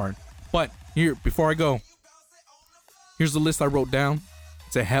that part. But here, before I go, here's the list I wrote down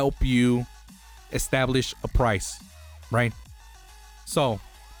to help you establish a price, right? So,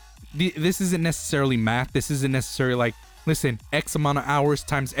 this isn't necessarily math. This isn't necessarily like, listen, X amount of hours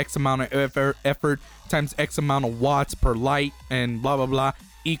times X amount of effort times X amount of watts per light and blah, blah, blah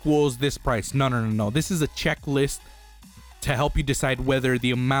equals this price. No. This is a checklist to help you decide whether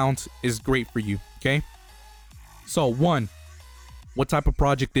the amount is great for you, okay? So, 1, what type of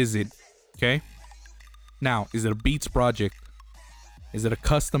project is it, okay? Now, is it a beats project? Is it a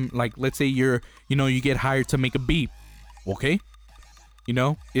custom, like, let's say you get hired to make a beat, okay?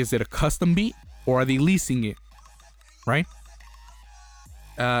 Is it a custom beat or are they leasing it? Right?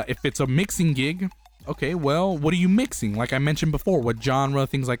 If it's a mixing gig, okay, well, what are you mixing? Like I mentioned before, what genre,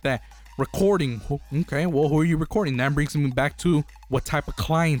 things like that. Recording, okay, well, who are you recording? That brings me back to what type of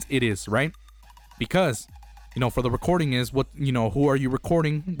client it is, right? Because, for the recording is what, who are you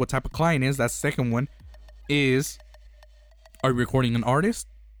recording? What type of client is? That's the second one. Are you recording an artist?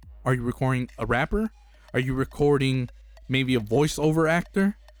 Are you recording a rapper? Are you recording maybe a voiceover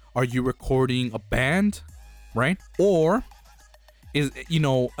actor? Are you recording a band? Right? Or is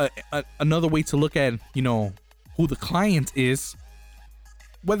another way to look at who the client is,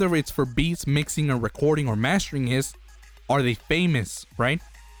 whether it's for beats, mixing, or recording or mastering, is are they famous? Right?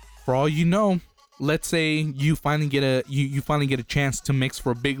 For all you know, let's say you finally get a chance to mix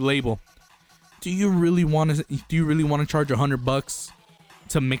for a big label. Do you really want to charge $100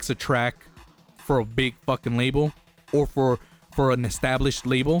 to mix a track for a big fucking label or for an established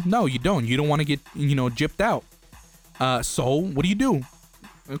label? No, you don't. You don't want to get, gypped out. So what do?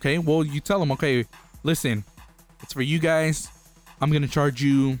 Okay, well, you tell them, okay, listen, it's for you guys. I'm going to charge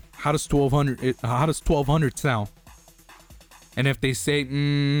you, how does $1,200 sound? And if they say,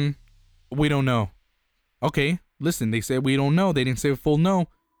 we don't know. Okay, listen, they said we don't know. They didn't say a full no.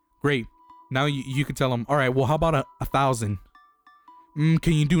 Great. Now you can tell them, all right, well, how about 1,000?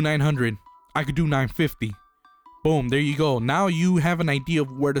 Can you do 900? I could do 950. Boom, there you go. Now you have an idea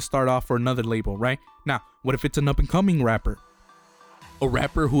of where to start off for another label, right? Now, what if it's an up-and-coming rapper? A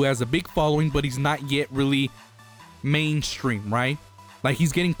rapper who has a big following, but he's not yet really mainstream, right? Like,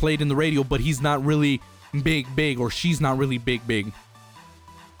 he's getting played in the radio, but he's not really big, or she's not really big.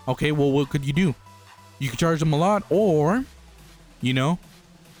 Okay, well, what could you do? You could charge them a lot, or,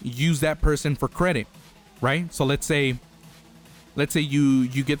 use that person for credit, right? So let's say you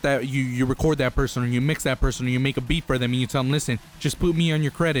get that, you record that person, or you mix that person, or you make a beat for them, and you tell them, listen, just put me on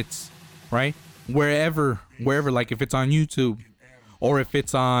your credits, right? Wherever, like if it's on YouTube, or if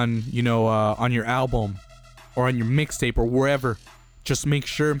it's on, on your album, or on your mixtape, or wherever, just make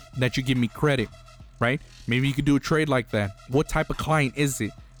sure that you give me credit, right? Maybe you could do a trade like that. What type of client is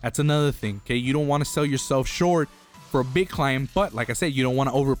it? That's another thing, okay? You don't want to sell yourself short for a big client, but like I said, you don't want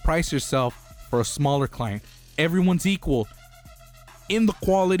to overprice yourself for a smaller client. Everyone's equal in the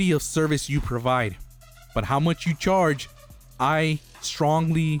quality of service you provide, but how much you charge, I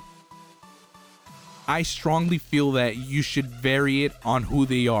strongly feel that you should vary it on who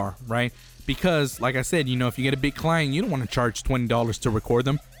they are, right? Because like I said, if you get a big client, you don't want to charge $20 to record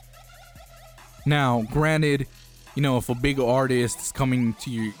them. Now, granted, if a big artist is coming to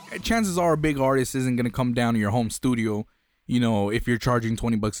you, chances are a big artist isn't going to come down to your home studio, if you're charging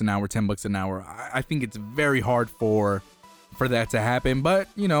 $20 an hour, $10 an hour. I think it's very hard for that to happen, but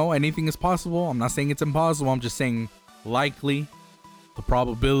anything is possible. I'm not saying it's impossible. I'm just saying likely, the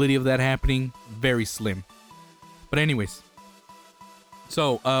probability of that happening, very slim. But anyways,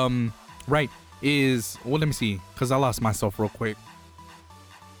 so right is, well, let me see, because I lost myself real quick.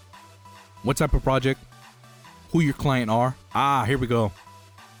 What type of project, who your client are, here we go,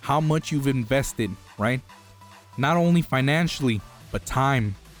 how much you've invested, right? Not only financially, but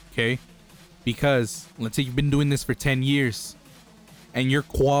time, okay? Because let's say you've been doing this for 10 years and your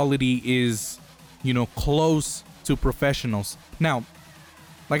quality is, close to professionals. Now,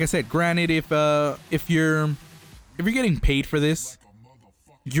 like I said, granted, if you're getting paid for this,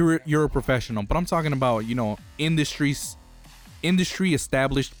 you're a professional. But I'm talking about, industry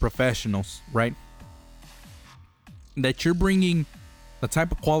established professionals, right? That you're bringing the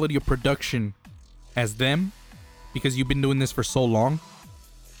type of quality of production as them because you've been doing this for so long.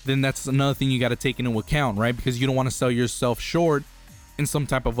 Then that's another thing you got to take into account, right? Because you don't want to sell yourself short in some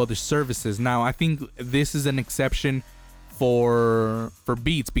type of other services. Now, I think this is an exception for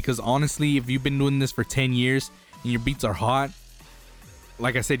beats, because honestly, if you've been doing this for 10 years and your beats are hot,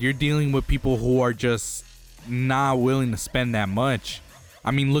 like I said, you're dealing with people who are just not willing to spend that much.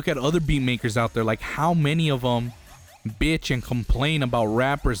 I mean, look at other beat makers out there. Like, how many of them bitch and complain about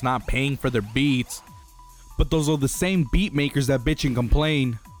rappers not paying for their beats? But those are the same beat makers that bitch and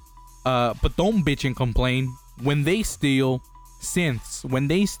complain, but don't bitch and complain when they steal synths, when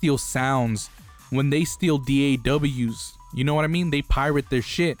they steal sounds, when they steal DAWs. You know what I mean? They pirate their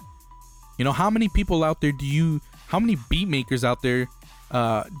shit. You know, how many people out there how many beat makers out there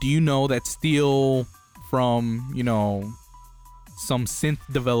do you know that steal from, you know, some synth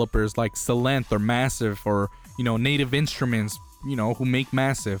developers like Celent or Massive, or, you know, Native Instruments, you know, who make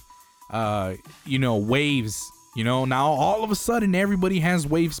Massive, you know, Waves, you know? Now all of a sudden everybody has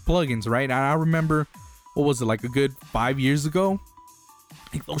Waves plugins, right? And I remember, what was it, like a good 5 years ago?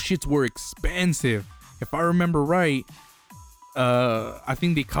 Like, those shits were expensive. If I remember right, I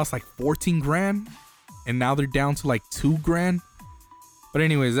think they cost like 14 grand, and now they're down to like 2 grand. But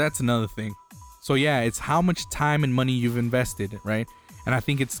anyways, that's another thing. So yeah, it's how much time and money you've invested, right? And I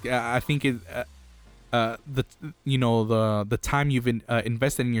think the time you've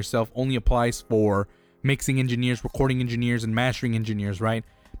invested in yourself only applies for mixing engineers, recording engineers, and mastering engineers, right?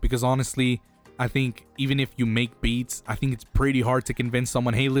 Because honestly, I think even if you make beats, I think it's pretty hard to convince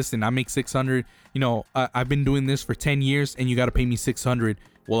someone, hey, listen, I make 600, you know, I've been doing this for 10 years and you got to pay me 600.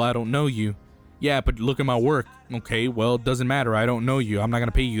 Well, I don't know you. Yeah, but look at my work. Okay, well, it doesn't matter. I don't know you. I'm not going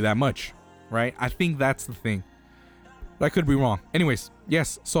to pay you that much, right? I think that's the thing. But I could be wrong. Anyways,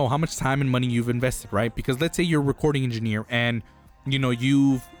 yes. So how much time and money you've invested, right? Because let's say you're a recording engineer and, you know,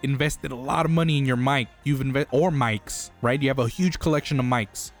 you've invested a lot of money in your mic. Or mics, right? You have a huge collection of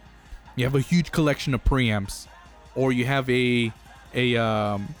mics. You have a huge collection of preamps, or you have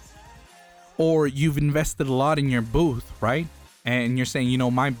or you've invested a lot in your booth, right? And you're saying, you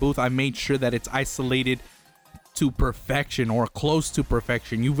know, my booth, I made sure that it's isolated to perfection or close to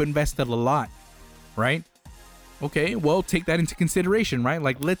perfection. You've invested a lot, right? Okay, well, take that into consideration, right?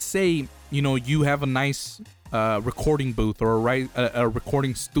 Like, let's say, you know, you have a nice recording booth or a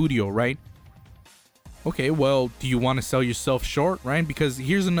recording studio, right? Okay, well, do you want to sell yourself short, right? Because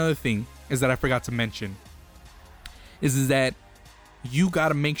here's another thing is that I forgot to mention is that you got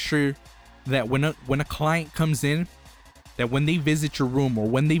to make sure that when a client comes in, that when they visit your room or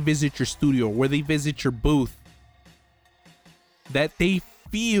when they visit your studio or where they visit your booth, that they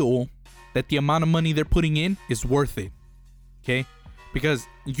feel that the amount of money they're putting in is worth it. Okay? Because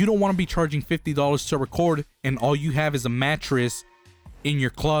you don't want to be charging $50 to record and all you have is a mattress in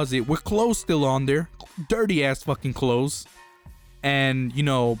your closet with clothes still on there, dirty ass fucking clothes, and, you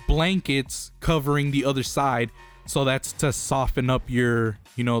know, blankets covering the other side. So that's to soften up your,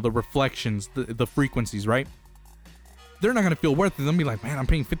 you know, the reflections, the frequencies, right? They're not gonna feel worth it. They'll be like, man, I'm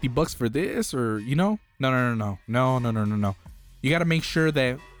paying $50 for this, or, you know, no. You gotta make sure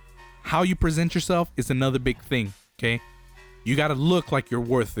that how you present yourself is another big thing. Okay, you gotta look like you're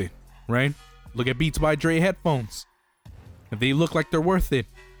worth it, right? Look at Beats by Dre headphones. They look like they're worth it.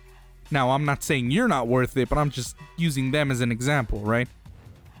 Now, I'm not saying you're not worth it, but I'm just using them as an example, right?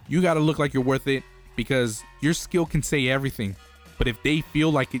 You gotta look like you're worth it because your skill can say everything. But if they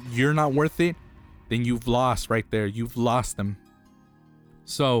feel like you're not worth it, then you've lost right there. You've lost them.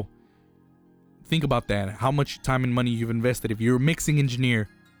 So think about that. How much time and money you've invested. If you're a mixing engineer,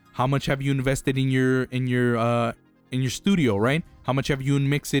 how much have you invested in your studio, right? How much have you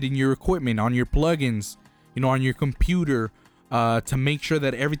mixed it in your equipment, on your plugins, you know, on your computer, to make sure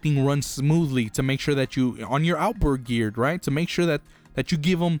that everything runs smoothly, to make sure that you, on your outboard geared, right? To make sure that you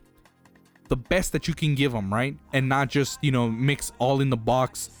give them the best that you can give them, right? And not just, you know, mix all in the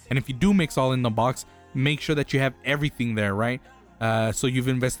box. And if you do mix all in the box, make sure that you have everything there, right? So you've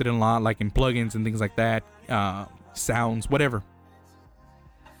invested in a lot, like in plugins and things like that, sounds, whatever.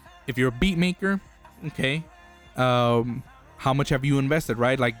 If you're a beat maker, okay, how much have you invested,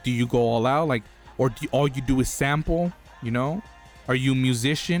 right? Like, do you go all out, like, or all you do is sample? You know, are you a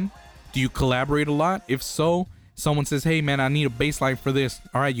musician? Do you collaborate a lot? If so, someone says, hey man, I need a bass line for this.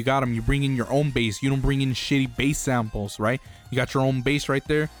 All right, you got them. You bring in your own bass. You don't bring in shitty bass samples, right? You got your own bass right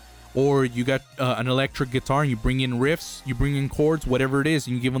there. Or you got an electric guitar and you bring in riffs, you bring in chords, whatever it is,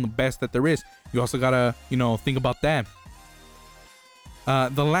 and you give them the best that there is. You also gotta, you know, think about that.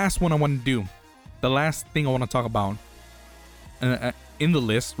 The last one I want to do, the last thing I want to talk about in the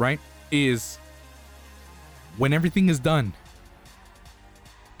list, right, is when everything is done,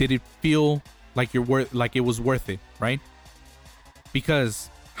 did it feel like it was worth it, right? Because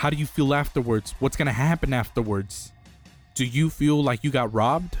how do you feel afterwards? What's gonna happen afterwards? Do you feel like you got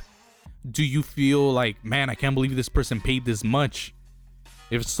robbed? Do you feel like, man, I can't believe this person paid this much?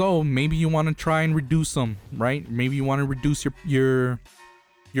 If so, maybe you want to try and reduce them, right? Maybe you want to reduce your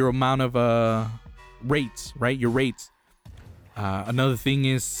amount of rates, right? Your rates. Another thing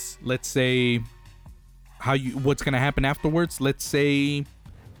is, let's say what's gonna happen afterwards. Let's say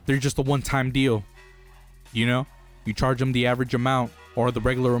they're just a one-time deal. You know, you charge them the average amount or the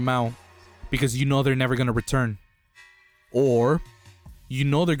regular amount because you know they're never gonna return, or you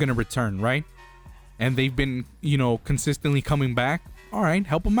know they're gonna return, right? And they've been, consistently coming back. All right,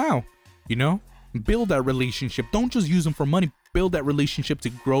 help them out. Build that relationship. Don't just use them for money. Build that relationship to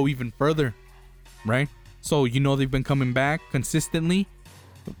grow even further, right? So they've been coming back consistently.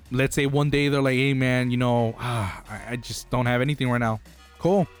 Let's say one day they're like, hey man, I just don't have anything right now.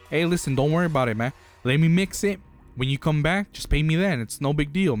 Cool. Hey, listen, don't worry about it, man. Let me mix it. When you come back, just pay me then. It's no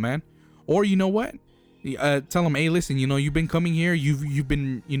big deal, man. Or you know what? Tell them, hey, listen, you've been coming here. You've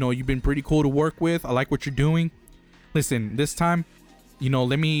been pretty cool to work with. I like what you're doing. Listen, this time,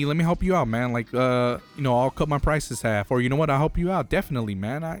 let me help you out, man. Like, I'll cut my prices half, or you know what? I'll help you out. Definitely,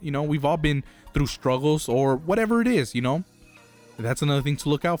 man. We've all been through struggles or whatever it is, That's another thing to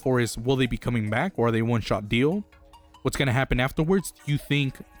look out for is, will they be coming back, or are they one-shot deal? What's going to happen afterwards? Do you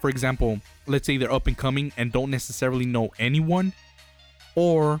think, for example, let's say they're up and coming and don't necessarily know anyone,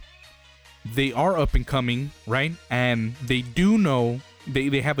 or they are up and coming, right? And they do know,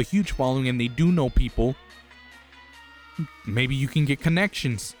 they have a huge following and they do know people. Maybe you can get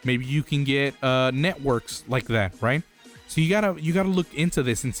connections. Maybe you can get networks like that, right? So you gotta look into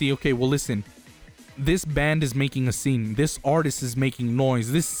this and see, okay, well, listen, this band is making a scene. This artist is making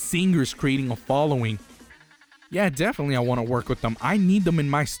noise. This singer is creating a following. Yeah, definitely I want to work with them. I need them in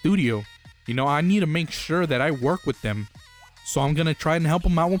my studio. I need to make sure that I work with them. So I'm going to try and help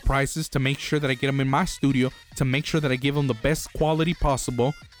them out with prices to make sure that I get them in my studio, to make sure that I give them the best quality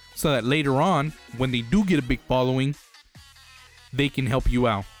possible, so that later on, when they do get a big following, they can help you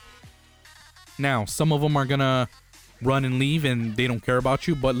out. Now, some of them are going to run and leave and they don't care about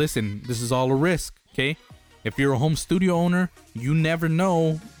you, but listen, this is all a risk, okay? If you're a home studio owner, you never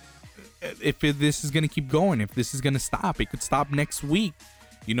know if this is going to keep going, if this is going to stop. It could stop next week.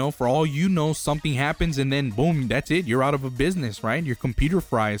 For all you know, something happens and then boom, that's it. You're out of a business, right? Your computer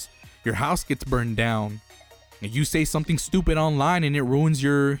fries, your house gets burned down. And you say something stupid online and it ruins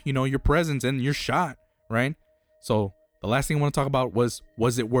your presence and you're shot, right? So the last thing I want to talk about was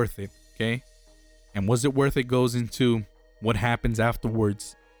it worth it? Okay. And was it worth it goes into what happens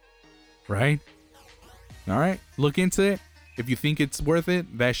afterwards, right? All right. Look into it. If you think it's worth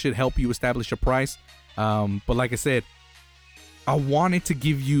it, that should help you establish a price. But like I said, I wanted to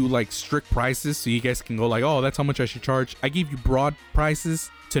give you like strict prices so you guys can go like, oh, that's how much I should charge. I gave you broad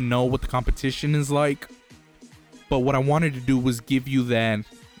prices to know what the competition is like. But what I wanted to do was give you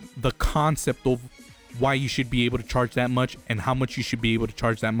the concept of why you should be able to charge that much and how much you should be able to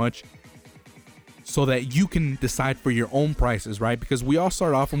charge that much, so that you can decide for your own prices, right? Because we all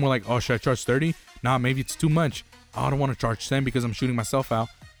start off and we're like, oh, should I charge 30? Nah, maybe it's too much. I don't want to charge 10 because I'm shooting myself out.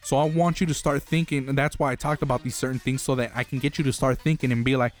 So I want you to start thinking, and that's why I talked about these certain things, so that I can get you to start thinking and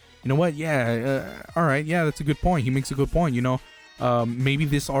be like, you know what? Yeah, all right. Yeah, that's a good point. He makes a good point. Maybe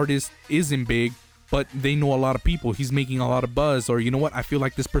this artist isn't big, but they know a lot of people. He's making a lot of buzz. Or you know what? I feel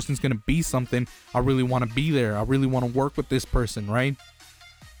like this person's going to be something. I really want to be there. I really want to work with this person, right?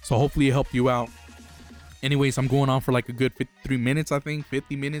 So hopefully it helped you out. Anyways, I'm going on for like a good 53 minutes, I think.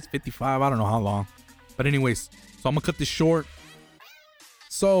 50 minutes, 55. I don't know how long. But anyways, so I'm going to cut this short.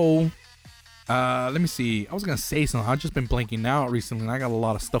 So, let me see. I was going to say something. I've just been blanking out recently, and I got a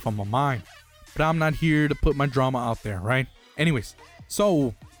lot of stuff on my mind. But I'm not here to put my drama out there, right? Anyways,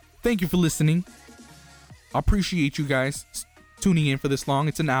 so thank you for listening. I appreciate you guys tuning in for this long.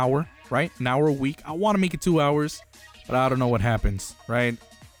 It's an hour, right? An hour a week. I want to make it 2 hours, but I don't know what happens, right?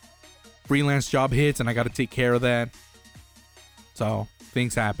 Freelance job hits, and I got to take care of that. So,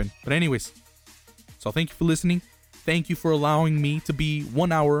 things happen. But anyways, so thank you for listening. Thank you for allowing me to be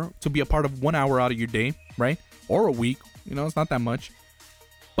 1 hour, to be a part of 1 hour out of your day, right? Or a week. It's not that much.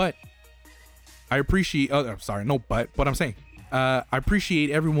 But I appreciate, what I'm saying. I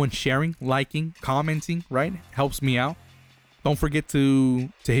appreciate everyone sharing, liking, commenting, right? Helps me out. Don't forget to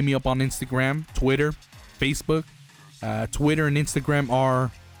hit me up on Instagram, Twitter, Facebook. Twitter and Instagram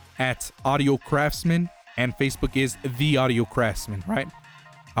are at Audio Craftsman, and Facebook is The Audio Craftsman, right?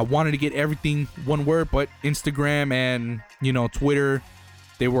 I wanted to get everything one word, but Instagram and, Twitter,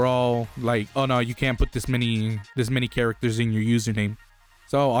 they were all like, oh no, you can't put this many characters in your username.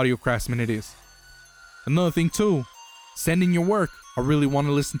 So Audio Craftsman it is. Another thing too, send in your work. I really want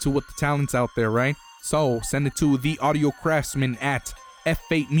to listen to what the talent's out there, right? So send it to The Audio Craftsman at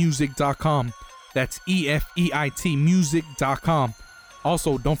f8music.com. That's EFEIT music.com.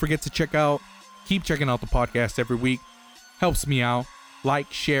 Also, don't forget to keep checking out the podcast every week. Helps me out.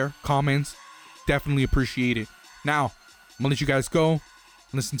 Like, share, comments. Definitely appreciate it. Now, I'm gonna let you guys go.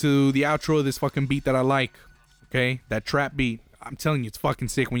 Listen to the outro of this fucking beat that I like. Okay? That trap beat. I'm telling you, it's fucking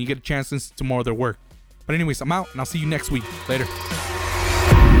sick. When you get a chance to listen to more of their work. But anyways, I'm out, and I'll see you next week. Later.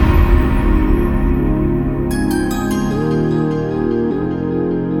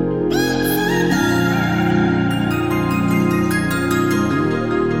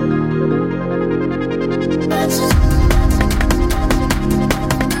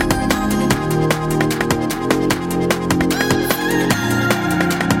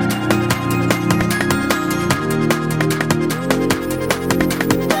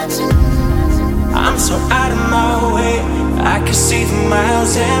 I'm so out of my way, I can see for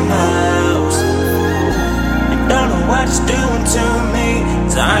miles and miles.